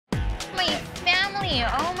family.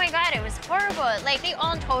 Oh my God, it was horrible. Like, they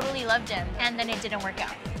all totally loved him, and then it didn't work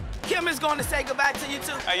out. Kim is going to say goodbye to you,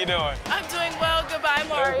 too. How you doing? I'm doing well. Goodbye,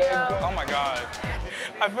 Mario. Oh, my God.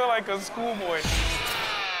 I feel like a schoolboy.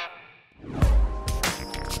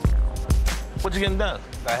 What you getting done?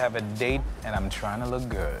 I have a date, and I'm trying to look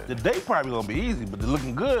good. The date probably gonna be easy, but the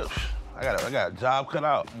looking good, I got a job cut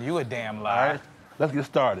out. You a damn lie. All right, let's get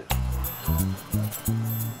started.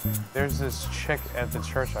 There's this chick at the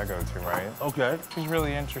church I go to, right? Okay. She's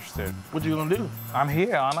really interested. What you gonna do? I'm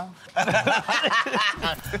here, Anna.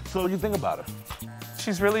 So what you think about her?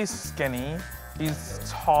 She's really skinny. She's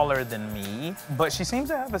taller than me, but she seems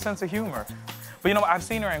to have a sense of humor. But you know, I've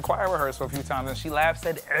seen her in choir rehearsal a few times, and she laughs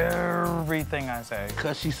at everything I say.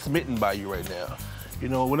 Because she's smitten by you right now. You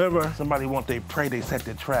know, whenever somebody wants their prey, they set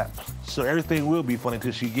their trap. So everything will be funny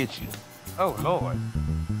till she gets you. Oh, Lord.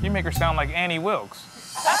 You make her sound like Annie Wilkes.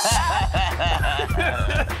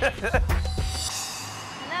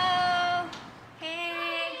 Hello. Hey.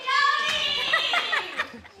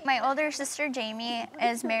 My older sister, Jamie,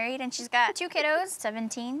 is married, and she's got 2 kiddos,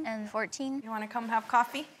 17 and 14. You want to come have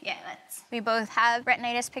coffee? Yeah, let's. We both have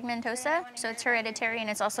retinitis pigmentosa, so it's hereditary and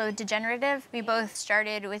it's also degenerative. We both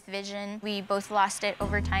started with vision. We both lost it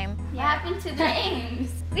over time. What happened to James?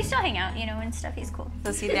 We still hang out, you know, and stuff. He's cool.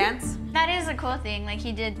 Does he dance? That is a cool thing. Like,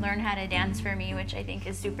 he did learn how to dance for me, which I think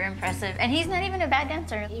is super impressive. And he's not even a bad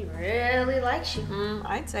dancer. He really likes you.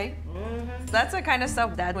 I'd say. That's the kind of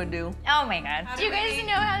stuff Dad would do. Oh my God. Do you guys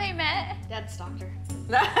know how they met? Dad stalked her.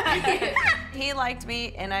 He liked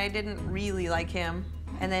me, and I didn't really like him.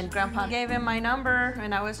 And then Grandpa gave him my number,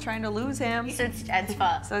 and I was trying to lose him. So it's Dad's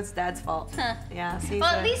fault. So it's Dad's fault. Huh. Yeah, see.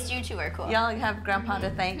 Well, at least you two are cool. Y'all have Grandpa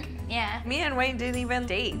to thank. Yeah. Me and Wayne didn't even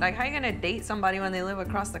date. Like, how are you gonna date somebody when they live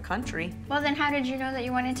across the country? Well, then how did you know that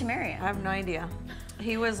you wanted to marry I him? have no idea.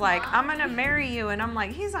 He was like, I'm gonna marry you. And I'm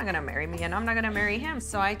like, he's not gonna marry me, and I'm not gonna marry him.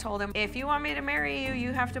 So I told him, if you want me to marry you,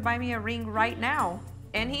 you have to buy me a ring right now.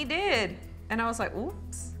 And he did. And I was like,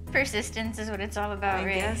 oops. Persistence is what it's all about,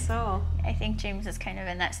 right? I guess so. I think James is kind of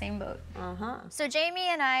in that same boat. Uh-huh. So Jamie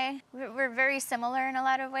and I, we're very similar in a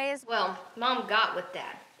lot of ways. Well, Mom got with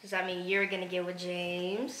that. Because, I mean, you're going to get with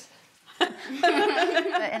James. But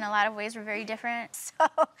in a lot of ways, we're very different. So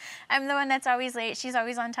I'm the one that's always late. She's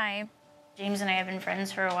always on time. James and I have been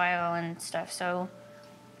friends for a while and stuff, so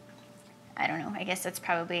I don't know. I guess that's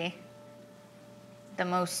probably the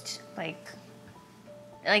most, like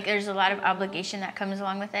there's a lot of obligation that comes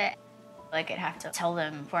along with it. Like, I'd have to tell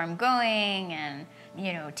them where I'm going and,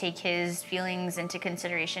 you know, take his feelings into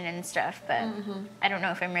consideration and stuff, but I don't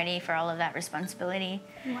know if I'm ready for all of that responsibility.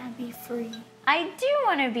 You want to be free. I do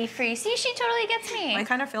want to be free. See, she totally gets me. I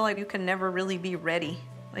kind of feel like you can never really be ready.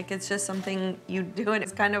 Like, it's just something you do, and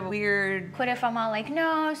it's kind of weird. What if I'm all like,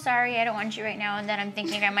 no, sorry, I don't want you right now, and then I'm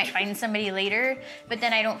thinking I might find somebody later, but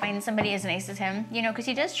then I don't find somebody as nice as him, you know, because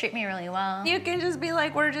he does treat me really well. You can just be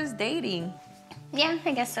like, we're just dating. Yeah,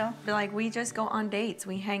 I guess so. Be like, we just go on dates,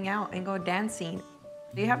 we hang out and go dancing.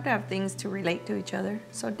 You have to have things to relate to each other,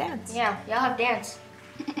 so dance. Yeah, y'all have dance.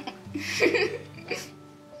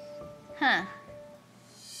 Huh.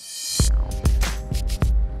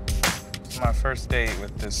 My first date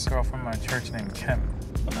with this girl from my church named Kim.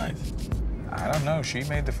 Oh, nice. I don't know, she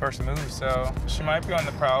made the first move, so she might be on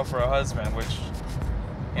the prowl for a husband, which,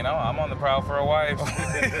 you know, I'm on the prowl for a wife.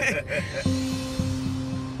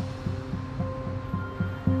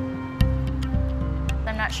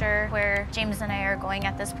 I'm not sure where James and I are going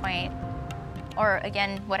at this point, or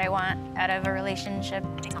again, what I want out of a relationship.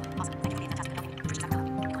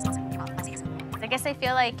 I guess I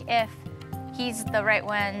feel like if he's the right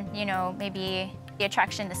one, you know, maybe the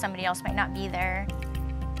attraction to somebody else might not be there.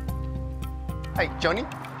 Hi, Joni.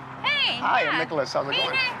 Hey! Hi, yeah. I'm Nicholas. How's it Hey,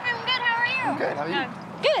 going? Nick, I'm good. How are you? I'm good. How are you?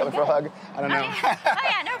 Good. Coming for a hug? I don't know. Oh,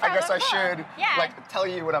 yeah, no problem. I guess I Cool. should Yeah. like tell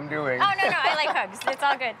you what I'm doing. Oh, no, I like hugs. It's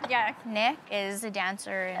all good. Yeah. Nick is a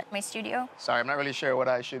dancer at my studio. Sorry, I'm not really sure what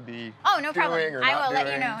I should be Oh, no problem. doing or I not will let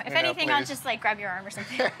you doing. know. If anything, I'll please. just like grab your arm or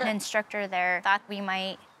something. An instructor there thought we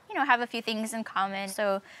might, you know, have a few things in common.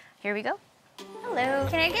 So here we go. Hello.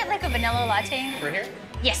 Can I get like a vanilla latte? We're here?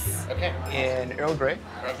 Yes. Okay. In Earl Grey?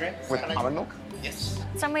 Earl Grey? With almond milk? Yes.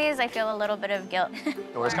 In some ways, I feel a little bit of guilt.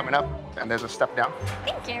 Door's coming up, and there's a step down.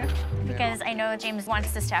 Thank you. Because I know James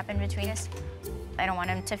wants this to happen between us. I don't want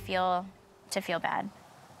him to feel bad.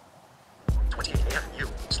 28 a.m. You,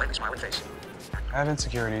 slightly smiling face. I have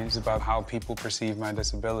insecurities about how people perceive my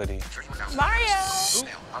disability. Mario!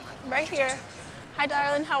 Right here. Hi,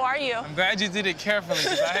 darling. How are you? I'm glad you did it carefully,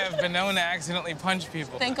 because I have been known to accidentally punch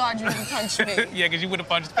people. Thank God you didn't punch me. Yeah, because you would have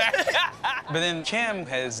punched back. But then Kim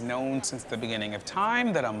has known since the beginning of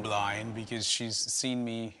time that I'm blind, because she's seen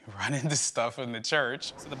me run into stuff in the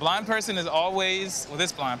church. So the blind person is always, well,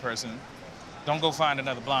 this blind person, don't go find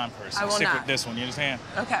another blind person. I will Stick not. with this one, you understand?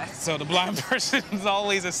 Okay. So the blind person is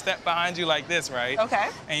always a step behind you like this, right? Okay.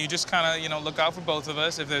 And you just kind of, you know, look out for both of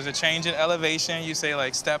us. If there's a change in elevation, you say,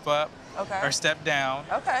 like, step up. Okay. Or step down.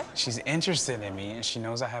 Okay. She's interested in me, and she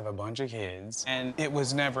knows I have a bunch of kids, and it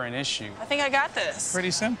was never an issue. I think I got this.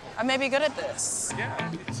 Pretty simple. I may be good at this.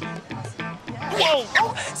 Yeah. Whoa!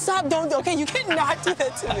 Oh, stop, don't, okay, you cannot do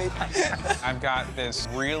that to me. I've got this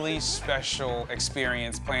really special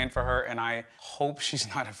experience planned for her, and I hope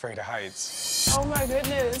she's not afraid of heights. Oh my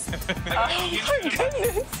goodness. Oh my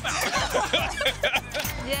goodness.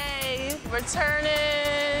 Yay, we're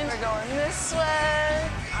turning. We're going this way.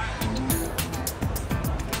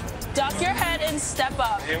 Duck your head and step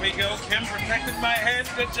up. Here we go. Kim protected my head.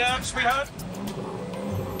 Good job, sweetheart.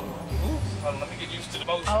 Let me get used to the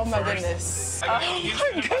motion. Oh my first. goodness. Oh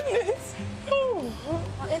my goodness. Ooh.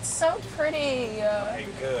 It's so pretty. Hey,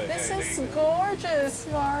 good. This Hey, is there you gorgeous,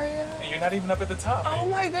 Mario. And you're not even up at the top. Oh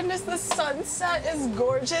my goodness, the sunset is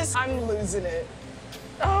gorgeous. I'm losing it.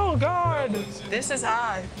 Oh, God. This is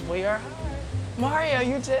high. We are high. Mario,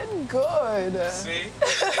 you did good. See?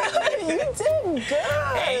 You did good.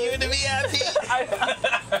 Hey, you in the VIP.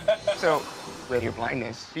 So, with your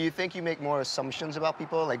blindness, do you think you make more assumptions about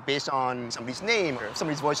people, like based on somebody's name or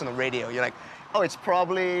somebody's voice on the radio? You're like, oh, it's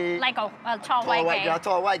probably Like a tall white guy.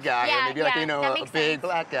 tall white guy, Yeah, or maybe like, yeah, you know, that a makes big sense.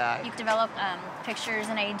 black guy. You develop pictures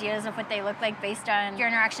and ideas of what they look like based on your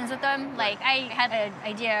interactions with them. Like, I had an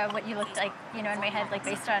idea of what you looked like, you know, in my head, like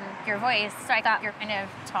based on your voice. So I thought you're kind of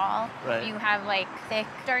tall. Right. You have like thick,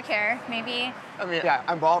 dark hair, maybe. I mean, yeah,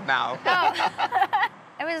 I'm bald now. Oh.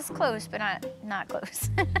 I was close, but not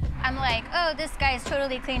close. I'm like, oh, this guy's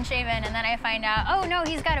totally clean shaven, and then I find out, oh no,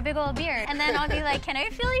 he's got a big old beard. And then I'll be like, can I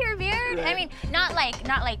feel your beard? Right. I mean, not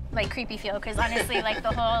like creepy feel, because honestly, like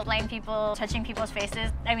the whole blind people touching people's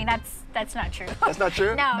faces, I mean, that's not true. That's not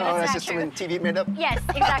true? No, oh, that's that's not just true. something TV made up? Yes,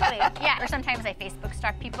 exactly. Yeah. Or sometimes I Facebook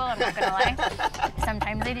stalk people, I'm not gonna lie.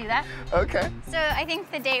 Sometimes I do that. Okay. So I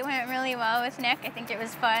think the date went really well with Nick. I think it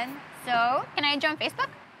was fun. So, can I join Facebook?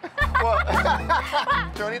 Well,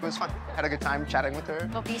 Joni, it was fun. Had a good time chatting with her.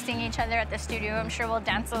 We'll be seeing each other at the studio. I'm sure we'll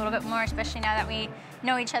dance a little bit more, especially now that we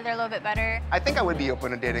know each other a little bit better. I think I would be open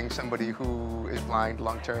to dating somebody who is blind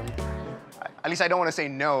long term. At least I don't want to say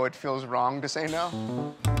no. It feels wrong to say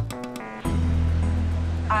no.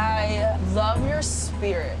 I love your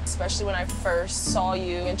spirit, especially when I first saw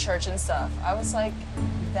you in church and stuff. I was like,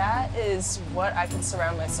 that is what I can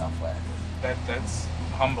surround myself with. That's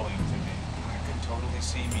humbling to me. I could totally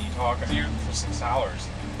see me talking to you for 6 hours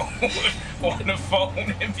on the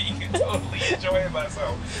phone and being totally enjoying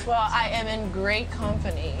myself. Well, I am in great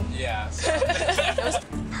company. Yes. It was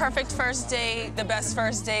perfect first date, the best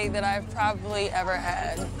first date that I've probably ever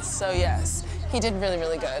had. So yes, he did really,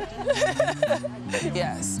 really good.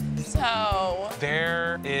 Yes. So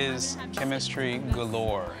There is chemistry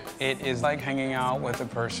galore. It is like hanging out with a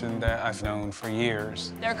person that I've known for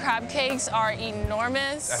years. their crab cakes are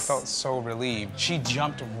enormous. I felt so relieved. She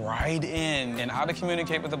jumped right in and how to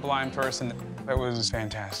communicate with a blind person. That was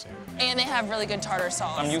fantastic. And they have really good tartar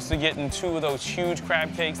sauce. I'm used to getting 2 of those huge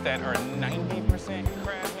crab cakes that are 90%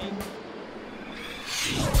 crab meat.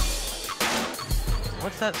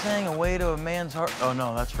 What's that saying? A way to a man's heart? Oh,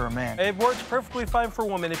 no, that's for a man. It works perfectly fine for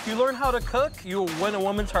women. If you learn how to cook, you'll win a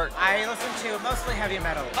woman's heart. I listen to mostly heavy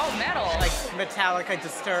metal. Oh, metal. Like Metallica,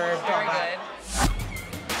 Disturbed, all Very that. good.